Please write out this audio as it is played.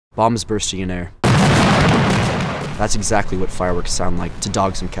bombs bursting in air. That's exactly what fireworks sound like to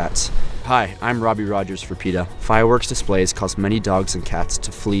dogs and cats. Hi, I'm Robbie Rogers for PETA. Fireworks displays cause many dogs and cats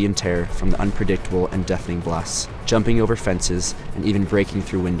to flee in terror from the unpredictable and deafening blasts, jumping over fences and even breaking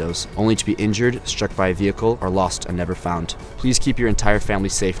through windows, only to be injured, struck by a vehicle, or lost and never found. Please keep your entire family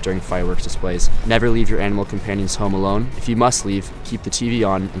safe during fireworks displays. Never leave your animal companions home alone. If you must leave, keep the TV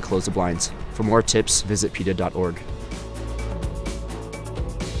on and close the blinds. For more tips, visit PETA.org.